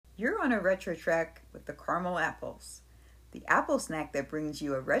You're on a retro trek with the caramel apples, the apple snack that brings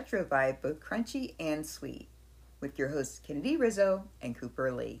you a retro vibe, both crunchy and sweet, with your hosts Kennedy Rizzo and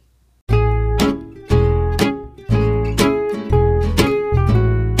Cooper Lee.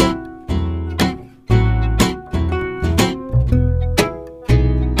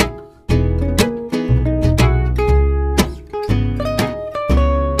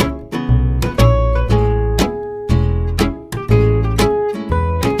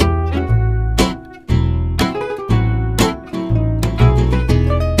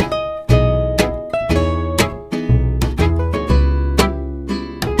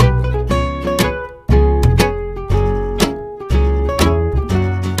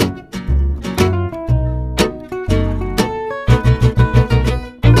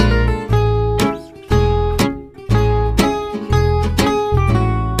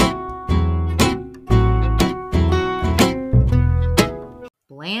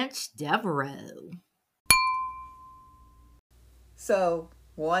 Blanche Devereaux. So,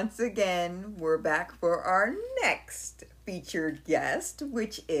 once again, we're back for our next featured guest,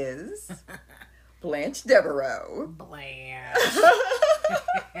 which is Blanche Devereaux. Blanche.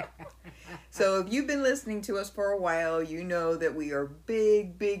 So, if you've been listening to us for a while, you know that we are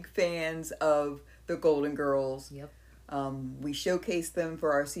big fans of the Golden Girls. Yep. We showcased them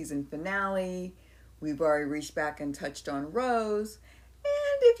for our season finale. We've already reached back and touched on Rose.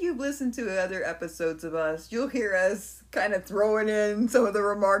 And if you've listened to other episodes of us, you'll hear us kind of throwing in some of the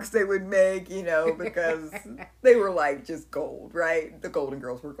remarks they would make, you know, because they were like just gold, right? The Golden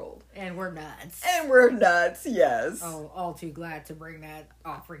Girls were gold. And we're nuts. And we're nuts, yes. Oh, all too glad to bring that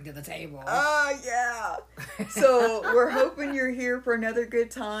offering to the table. Yeah. So we're hoping you're here for another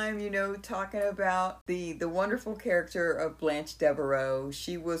good time, you know, talking about the wonderful character of Blanche Devereaux.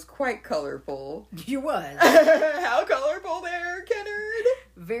 She was quite colorful. You was. How colorful there, Kennard?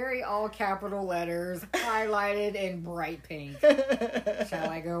 Very all capital letters, highlighted in bright pink. Shall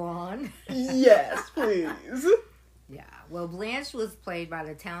I go on? Yes, please. Yeah. Well, Blanche was played by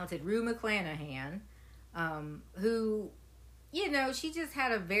the talented Rue McClanahan, who, you know, she just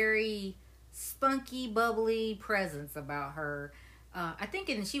had a very spunky, bubbly presence about her. I think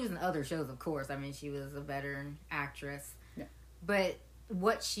she was in other shows, of course. I mean, she was a veteran actress. Yeah. But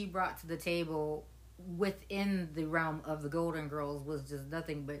what she brought to the table within the realm of the Golden Girls was just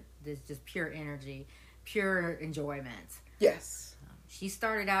nothing but this just pure energy, pure enjoyment. Yes. She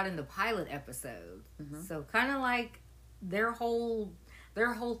started out in the pilot episode. Mm-hmm. So kind of like their whole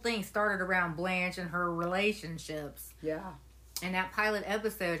thing started around Blanche and her relationships. Yeah. And that pilot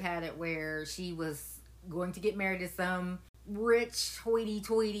episode had it where she was going to get married to some rich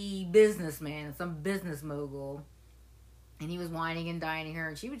hoity-toity businessman, some business mogul. And he was whining and dining her,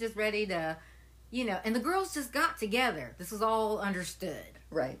 and she was just ready to, you know, and the girls just got together. This was all understood.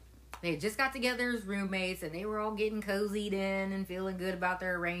 Right. They had just got together as roommates, and they were all getting cozied in and feeling good about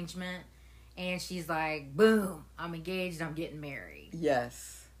their arrangement. And she's like, boom, I'm engaged, I'm getting married.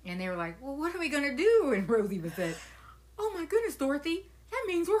 Yes. And they were like, well, what are we going to do? And Rosie even said, oh my goodness, Dorothy, that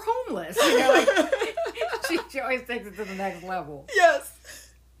means we're homeless. You know, like, she always takes it to the next level.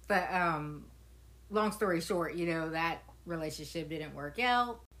 Yes. But, long story short, you know, that relationship didn't work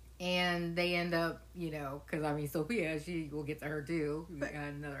out. And they end up, you know, because, I mean, Sophia, we'll get to her too.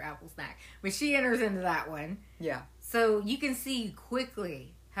 Another apple snack. But she enters into that one. Yeah. So you can see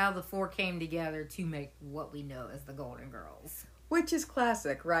quickly how the four came together to make what we know as the Golden Girls. Which is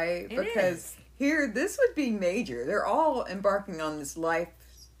classic, right? It because is. Here, this would be major. They're all embarking on this life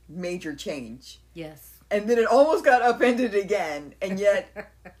major change. Yes. And then it almost got upended again. And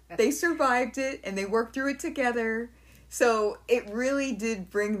yet, they survived it and they worked through it together. So it really did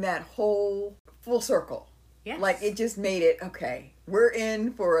bring that whole full circle. Yes. Like, it just made it, okay, we're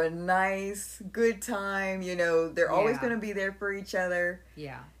in for a nice, good time. You know, they're always going to be there for each other.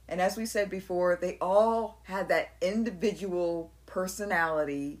 Yeah. And as we said before, they all had that individual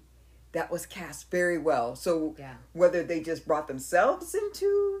personality that was cast very well. So whether they just brought themselves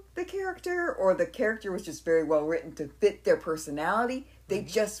into the character or the character was just very well written to fit their personality, they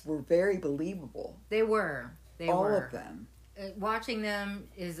just were very believable. They were. All of them. Watching them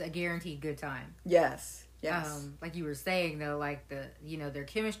is a guaranteed good time. Yes. Like you were saying though, like their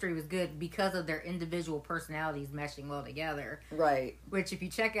chemistry was good because of their individual personalities meshing well together. Right. Which, if you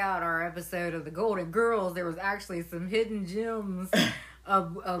check out our episode of the Golden Girls, there was actually some hidden gems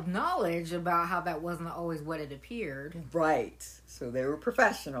of knowledge about how that wasn't always what it appeared. Right. So they were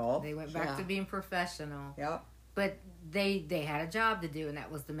professional. They went back to being professional. Yep. But they had a job to do, and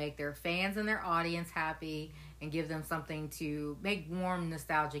that was to make their fans and their audience happy and give them something to make warm,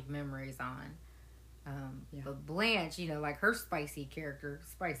 nostalgic memories on. But Blanche, like her spicy character,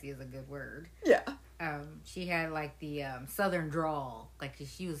 spicy is a good word. Yeah. She had like the southern drawl, like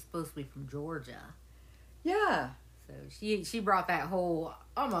she was supposed to be from Georgia. Yeah. So she brought that whole,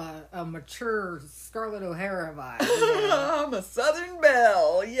 I'm a mature Scarlett O'Hara vibe. I'm a Southern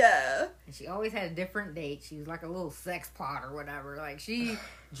belle, yeah. And she always had a different date. She was like a little sex pot or whatever. Like, she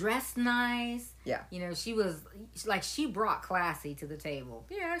dressed nice. Yeah. She was, like, she brought classy to the table.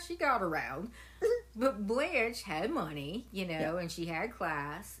 Yeah, she got around. But Blanche had money, and she had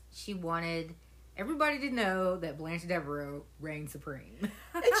class. She wanted everybody to know that Blanche Devereaux reigned supreme.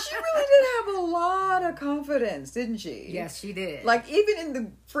 And she really did have a lot of confidence, didn't she? Yes, she did. Like, even in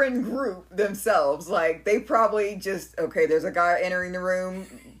the friend group themselves, like, they probably just, okay, there's a guy entering the room,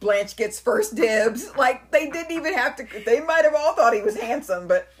 Blanche gets first dibs. Like, they didn't even have to, they might have all thought he was handsome,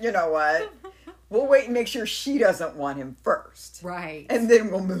 but you know what? We'll wait and make sure she doesn't want him first. Right. And then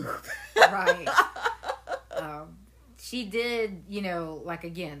we'll move. Right. She did, like,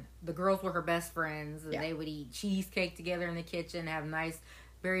 again, the girls were her best friends, and they would eat cheesecake together in the kitchen, have nice,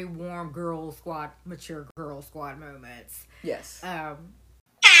 very warm mature girl squad moments. Yes.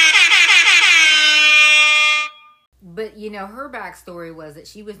 But, her backstory was that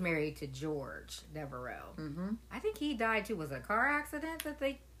she was married to George Devereaux. Mm-hmm. I think he died, too. Was it a car accident that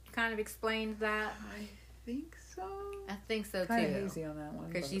they kind of explained that? I think so. I think so, kind too. Kind of hazy on that one.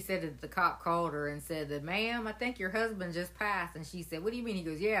 Because she said that the cop called her and said that, ma'am, I think your husband just passed. And she said, what do you mean? He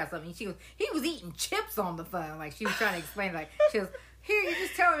goes, yeah, something. She goes, he was eating chips on the phone. Like, she was trying to explain, like, she goes, here, you're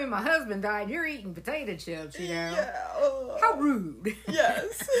just telling me my husband died and you're eating potato chips, Yeah. How rude.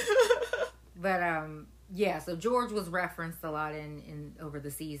 Yes. But, so George was referenced a lot in over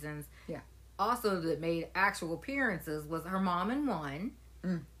the seasons. Yeah. Also, that made actual appearances was her mom in one.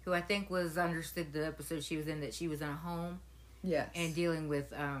 Who I think was understood the episode she was in, that she was in a home. Yes. And dealing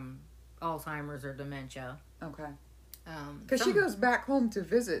with Alzheimer's or dementia. Okay. Because she goes back home to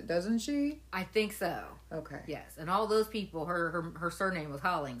visit, doesn't she? I think so. Okay. Yes. And all those people, her surname was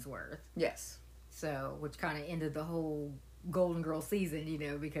Hollingsworth. Yes. So, which kind of ended the whole Golden Girl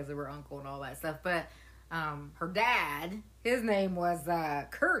season, because of her uncle and all that stuff. But her dad, his name was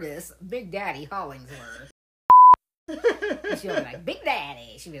Curtis Big Daddy Hollingsworth. She'll be like, Big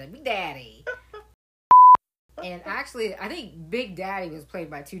Daddy. She'll be like, Big Daddy. And actually, I think Big Daddy was played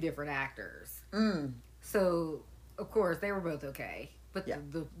by two different actors. So, of course, they were both okay. But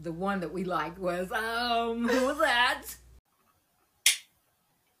the one that we liked was, who was that?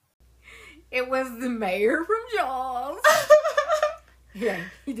 It was the mayor from Jaws. Yeah,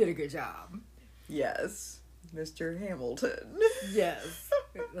 he did a good job. Yes. Mr. Hamilton. Yes.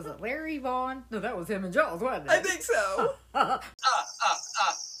 Was it Larry Vaughn? No, that was him and Jaws, wasn't it? I think so.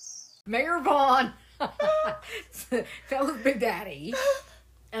 Mayor Vaughn. That was Big Daddy.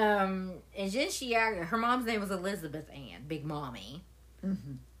 And then her mom's name was Elizabeth Ann, Big Mommy.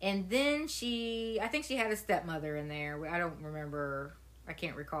 Mm-hmm. And then I think she had a stepmother in there. I don't remember, I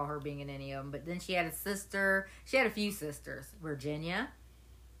can't recall her being in any of them. But then she had a sister. She had a few sisters. Virginia,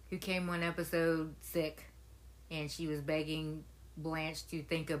 who came one episode sick. And she was begging Blanche to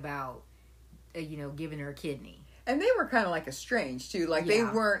think about, giving her a kidney. And they were kind of like estranged, too. Like, they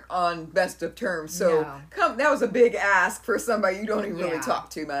weren't on best of terms. So, that was a big ask for somebody you don't even really talk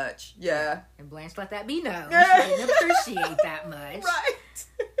too much. Yeah. And Blanche let that be known. She didn't appreciate that much.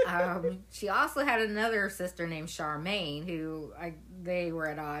 Right. She also had another sister named Charmaine, who they were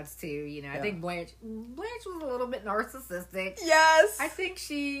at odds, too. I think Blanche was a little bit narcissistic. Yes. I think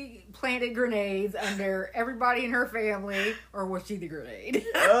she planted grenades under everybody in her family, or was she the grenade?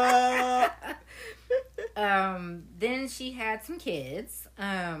 Then she had some kids.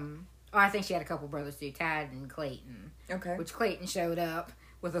 I think she had a couple brothers too, Tad and Clayton. Okay. Which Clayton showed up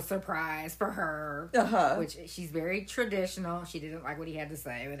with a surprise for her. Uh-huh. Which she's very traditional. She didn't like what he had to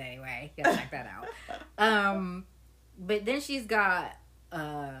say, but anyway, you gotta check that out. But then she's got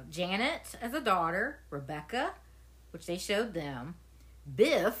Janet as a daughter, Rebecca, which they showed them,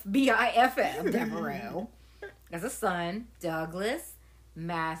 Biff, B-I-F-F, Devereaux, as a son, Douglas,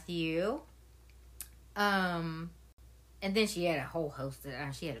 Matthew, and then she had a whole host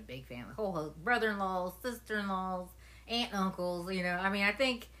of, she had a big family, whole host, brother-in-laws, sister-in-laws, aunt and uncles, I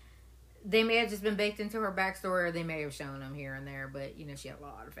think they may have just been baked into her backstory, or they may have shown them here and there, but, she had a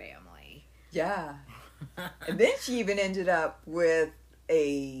lot of family. Yeah. And then she even ended up with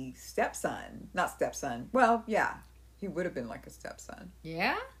a stepson. Not stepson. Well, yeah. He would have been like a stepson.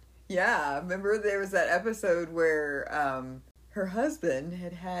 Yeah? Yeah. Remember there was that episode where her husband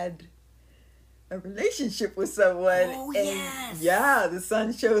had a relationship with someone. Oh, and yes. Yeah, the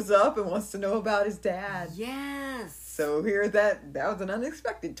son shows up and wants to know about his dad. Yes. So here that was an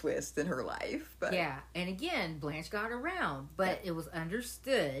unexpected twist in her life. But yeah, and again, Blanche got around, but it was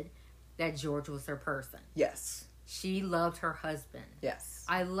understood that George was her person. Yes. She loved her husband. Yes.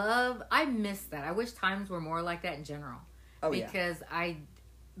 I miss that. I wish times were more like that in general. Oh, because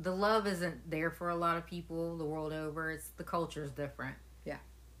the love isn't there for a lot of people the world over. The culture's different. Yeah.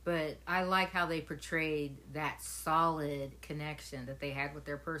 But I like how they portrayed that solid connection that they had with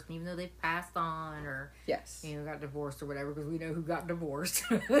their person, even though they passed on or yes, got divorced or whatever. Because we know who got divorced.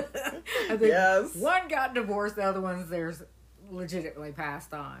 I think yes. One got divorced, the other one's there's legitimately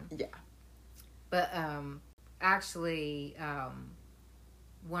passed on. Yeah. But actually,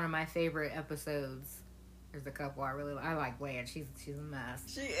 one of my favorite episodes. There's a couple I like Blanche. She's a mess.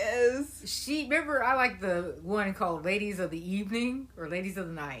 She is. Remember, I like the one called Ladies of the Evening or Ladies of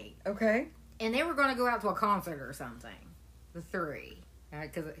the Night. Okay. And they were going to go out to a concert or something. The three.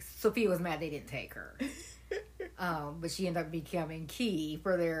 Because Sophia was mad they didn't take her. But she ended up becoming key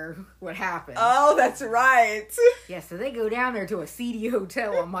for what happened. Oh, that's right. Yeah, so they go down there to a seedy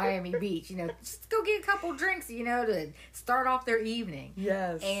hotel on Miami Beach, just go get a couple drinks, to start off their evening.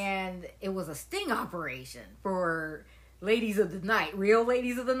 Yes. And it was a sting operation for Ladies of the Night, real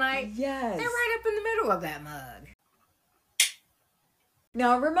Ladies of the Night. Yes. They're right up in the middle of that mug.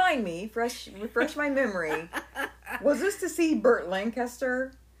 Now, remind me, refresh my memory. Was this to see Burt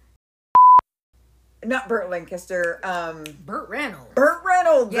Lancaster? Not Burt Lancaster. Burt Reynolds. Burt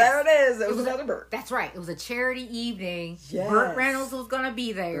Reynolds. Yes. There it is. It was another Burt. That's right. It was a charity evening. Yes. Burt Reynolds was going to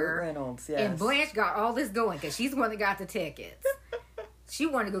be there. Burt Reynolds, yes. And Blanche got all this going because she's the one that got the tickets. She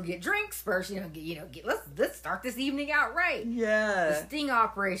wanted to go get drinks first. Let's start this evening out right. Yeah. The sting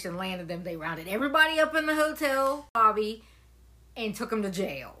operation landed them. They rounded everybody up in the hotel lobby and took them to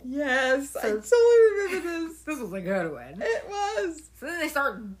jail. Yes, I totally remember this. This was a good one. It was. So then they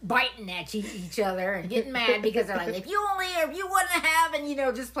start biting at each other and getting mad because they're like, if you wouldn't have,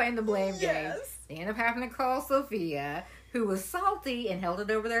 and just playing the blame game. They end up having to call Sophia, who was salty and held it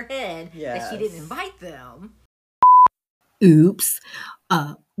over their head that she didn't invite them. Oops.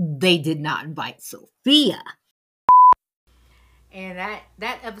 They did not invite Sophia. And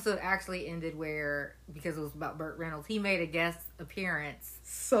that episode actually ended because it was about Burt Reynolds, he made a guest appearance.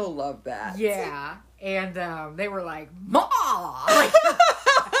 So love that. Yeah. And they were like, Ma!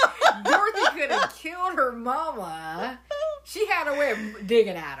 Dorothy could have killed her mama. She had a way of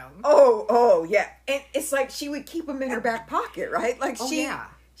digging at him. Oh, yeah. And it's like she would keep them in her back pocket, right? Like she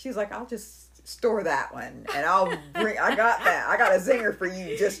was like, I'll just store that one. And I got that. I got a zinger for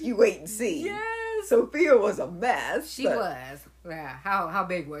you. Just you wait and see. Yes. Sophia was a mess. She was. Yeah. How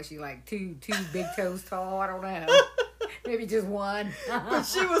big was she? Like two big toes tall? I don't know. Maybe just one. But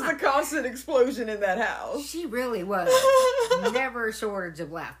she was the constant explosion in that house. She really was. Never a shortage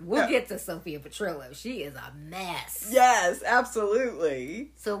of laughs. We'll get to Sophia Petrillo. She is a mess. Yes,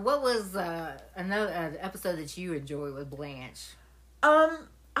 absolutely. So what was another episode that you enjoyed with Blanche? I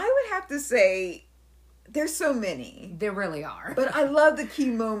would have to say there's so many. There really are. But I love the key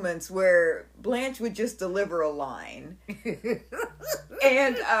moments where Blanche would just deliver a line.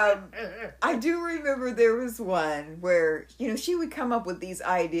 And I do remember there was one where, she would come up with these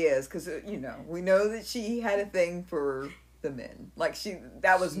ideas because, we know that she had a thing for the men. Like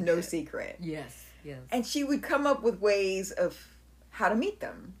that was no secret. Yes. And she would come up with ways of how to meet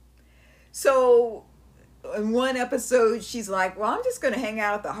them. So in one episode, she's like, well, I'm just going to hang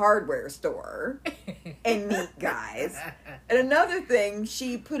out at the hardware store and meet guys. And another thing,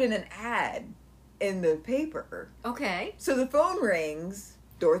 she put in an ad in the paper. Okay. So the phone rings.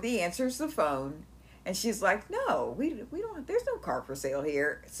 Dorothy answers the phone. And she's like, no, we don't, there's no car for sale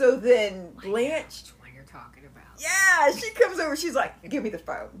here. So then Blanche. Which one you're talking about? Yeah, she comes over. She's like, give me the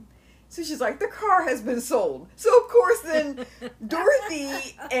phone. So she's like, the car has been sold. So, of course, then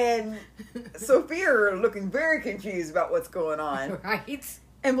Dorothy and Sophia are looking very confused about what's going on. Right.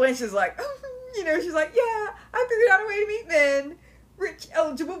 And Blanche is like, she's like, yeah, I figured out a way to meet men. Rich,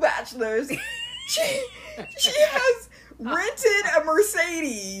 eligible bachelors. She has rented a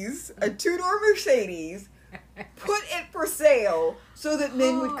Mercedes, a two-door Mercedes, put it for sale so that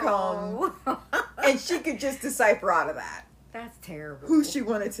men would come. And she could just decipher out of that. That's terrible. Who she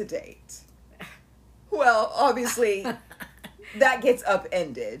wanted to date. Well, obviously, that gets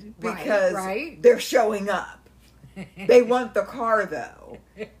upended because they're showing up. They want the car, though.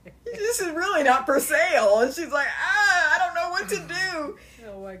 This is really not for sale. And she's like, I don't know what to do.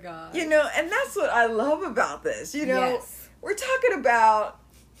 Oh, my God. And that's what I love about this. Yes. We're talking about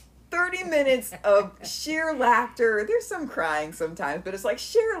 30 minutes of sheer laughter. There's some crying sometimes, but it's like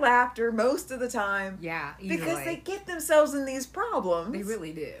sheer laughter most of the time. Yeah, easily. Because they get themselves in these problems. They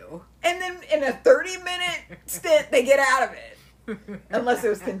really do. And then in a 30-minute stint, they get out of it. Unless it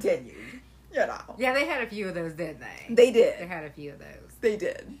was continued. You know. Yeah, they had a few of those, didn't they? They did. They had a few of those. They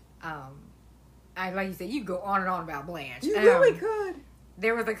did. Like you said, you go on and on about Blanche. You really could.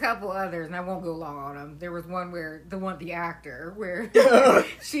 There was a couple others, and I won't go long on them. There was one where the actor, where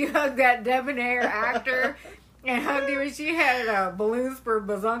she hugged that debonair actor and hugged him, and she had balloons for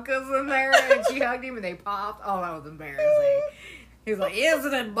bazookas in there, and she hugged him, and they popped. Oh, that was embarrassing. He was like,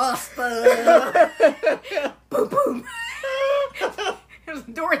 "Isn't it busted?" Boom, boom.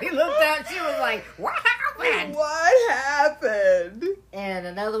 Dorothy looked out. She was like, "What happened? What happened?" And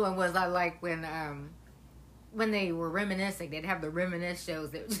another one was I like when they were reminiscing. They'd have the reminisce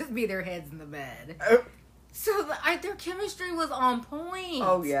shows. That would just be their heads in the bed. So their chemistry was on point.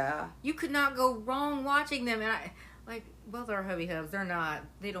 Oh yeah, you could not go wrong watching them. And both our hubby hubs,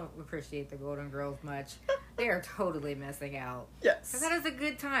 they don't appreciate the Golden Girls much. They are totally missing out. Yes. Because that is a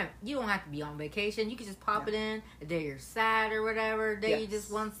good time. You don't have to be on vacation. You can just pop it in a day you're sad or whatever. A day you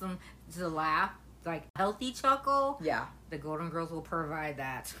just want to laugh, like healthy chuckle. Yeah. The Golden Girls will provide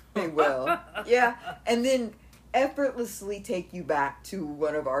that. They will. Yeah. And then effortlessly take you back to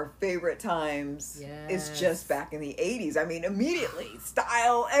one of our favorite times. Yes. It's just back in the 80s. I mean, immediately.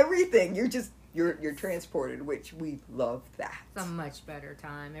 Style, everything. You're transported, which we love that. It's a much better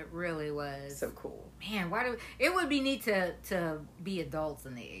time. It really was. So cool. Man, it would be neat to be adults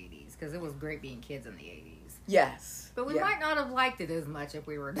in the 80s, because it was great being kids in the 80s. Yes. But we might not have liked it as much if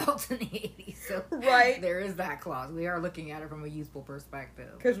we were adults in the 80s. So right. There is that clause. We are looking at it from a youthful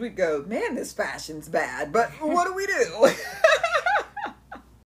perspective. Because we go, man, this fashion's bad, but what do we do?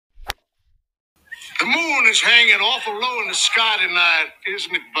 The moon is hanging awful low in the sky tonight,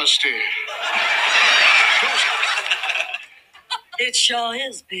 isn't it, Busty? It sure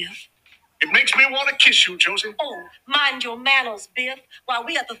is, Biff. It makes me want to kiss you, Josie. Oh, mind your manners, Biff. While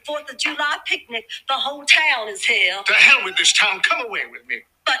we at the 4th of July picnic, the whole town is here. To hell with this town. Come away with me.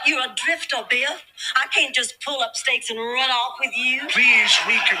 But you're a drifter, Biff. I can't just pull up stakes and run off with you. Please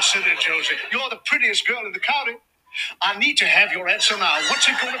reconsider, Josie. You're the prettiest girl in the county. I need to have your answer now. What's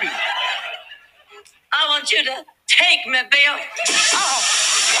it going to be? I want you to take me, Biff. Oh.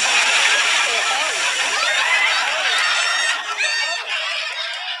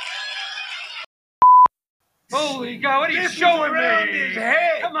 Holy God, what are you showing me?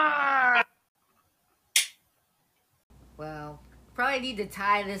 Come on! Well, probably need to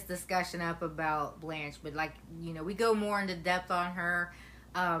tie this discussion up about Blanche, but we go more into depth on her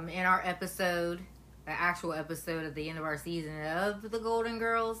in our episode, the actual episode at the end of our season of the Golden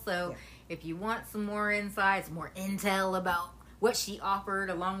Girls. So if you want some more insights, more intel about what she offered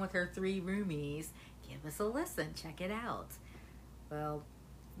along with her 3 roomies, give us a listen. Check it out. Well,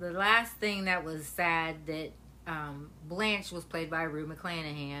 the last thing that was sad that Blanche was played by Rue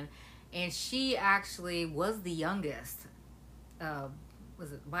McClanahan, and she actually was the youngest.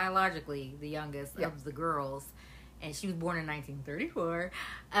 Was it biologically the youngest of the girls? And she was born in 1934.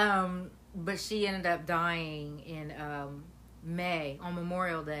 But she ended up dying in May, on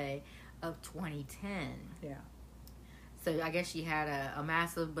Memorial Day of 2010. Yeah. So I guess she had a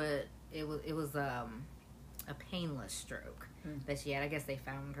massive, but it was a painless stroke that she had. I guess they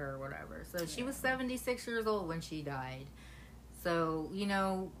found her or whatever. So she was 76 years old when she died. So,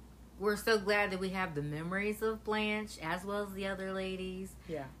 we're so glad that we have the memories of Blanche as well as the other ladies.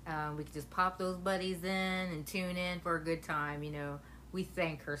 Yeah. We could just pop those buddies in and tune in for a good time. We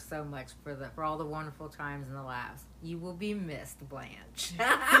thank her so much for all the wonderful times and the laughs. You will be missed, Blanche.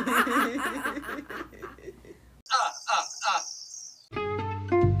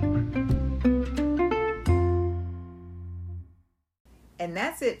 And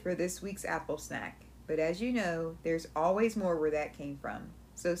that's it for this week's Apple Snack. But as you know, there's always more where that came from.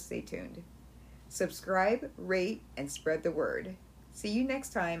 So stay tuned. Subscribe, rate, and spread the word. See you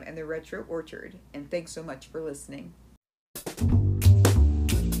next time in the Retro Orchard. And thanks so much for listening.